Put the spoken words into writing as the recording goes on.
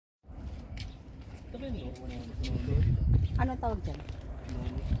Ano tawag dyan?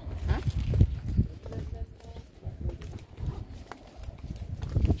 Ha?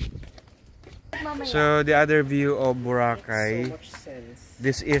 So the other view of Boracay,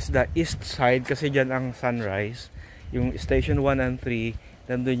 this is the east side kasi dyan ang sunrise. Yung station 1 and 3,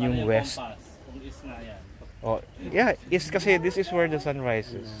 nandun yung west. Oh, yeah, east kasi this is where the sun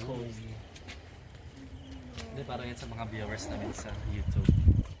rises. Hindi, parang yan sa mga viewers namin sa YouTube.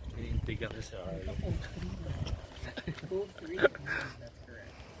 Iniintriga ko sa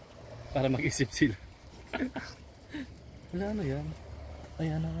para mag-isip sila. Wala, ano yan?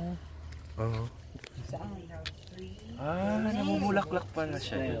 Ayan ako. Oo. Ah, namumulaklak pala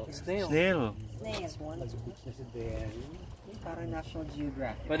siya. Snail. Parang National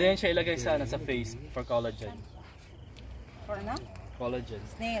Geographic. Pwede yan siya ilagay sa face for collagen. For ano? Collagen.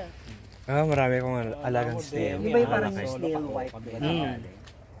 Snail. Ah, marami akong alagang snail. Di ba yung parang snail white?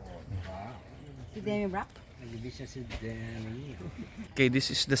 Si Demi Brock? Okay, this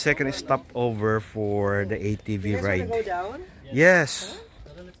is the second stopover for the ATV ride. Go down? Yes.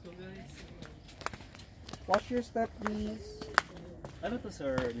 Let's go, guys. Watch your step, please. Ano to,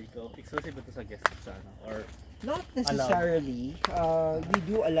 Sir Nico? Exclusive ba to sa guests sana? Or not necessarily. We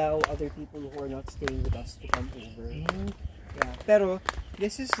do allow other people who are not staying with us to come over. Yeah. Pero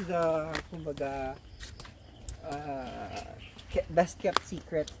this is the kumbaga best kept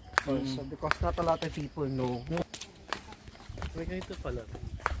secret also because not a lot of people know. may ganito pala.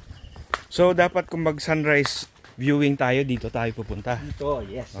 So dapat kung mag sunrise viewing tayo dito tayo pupunta. Dito,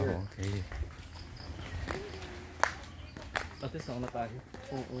 yes sir. Oh, okay. At least ako na tayo.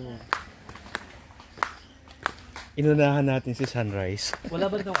 Oo. Inunahan natin si sunrise.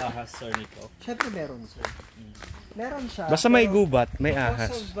 Wala ba itong ahas, Sir Nico? Siyempre meron sir. Meron siya. Basta may gubat, may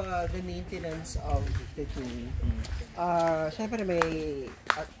ahas. Because of the maintenance of the tree, siyempre may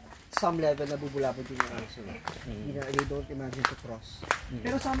some level na bubulabog din yung aso. They don't imagine to cross.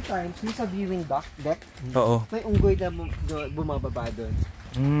 Pero sometimes, may sa viewing deck, Oo. may unggoy na bumababa doon.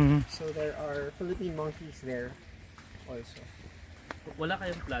 Mm. So there are Philippine monkeys there also. Wala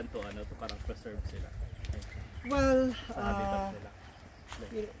kayong plan to, to parang preserve sila? Well, Habitat nila.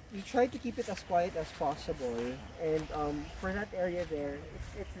 we try to keep it as quiet as possible, and for that area there,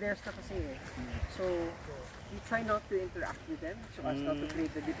 it's theirs na kasi eh. So we try not to interact with them so as not to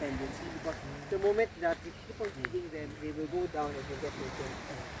create the dependency, because the moment that we keep on feeding them, they will go down and will get naked.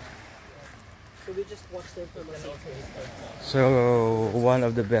 So we just watch them from a safe distance. So one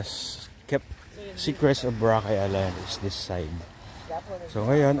of the best kept secrets of Boracay Island is this side. So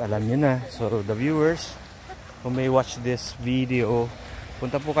ngayon, alam niyo na. So the viewers who may watch this video,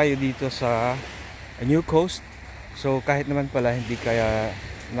 punta po kayo dito sa Newcoast. So kahit naman pala hindi kaya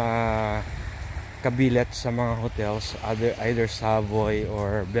na kabilet sa mga hotels, either Savoy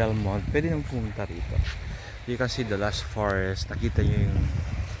or Belmont, pwede nang pumunta rito. You can see the last forest. Nakita nyo yung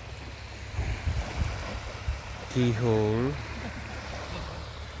keyhole.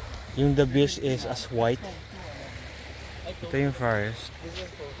 Yung the beach is as white. Ito yung forest.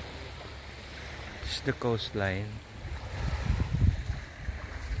 This is the coastline.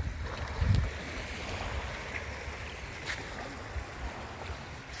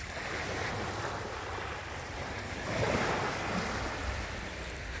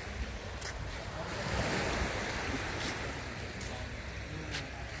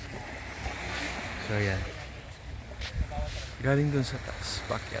 So yan. Galing dun sa taas,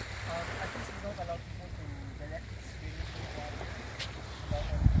 pakyat.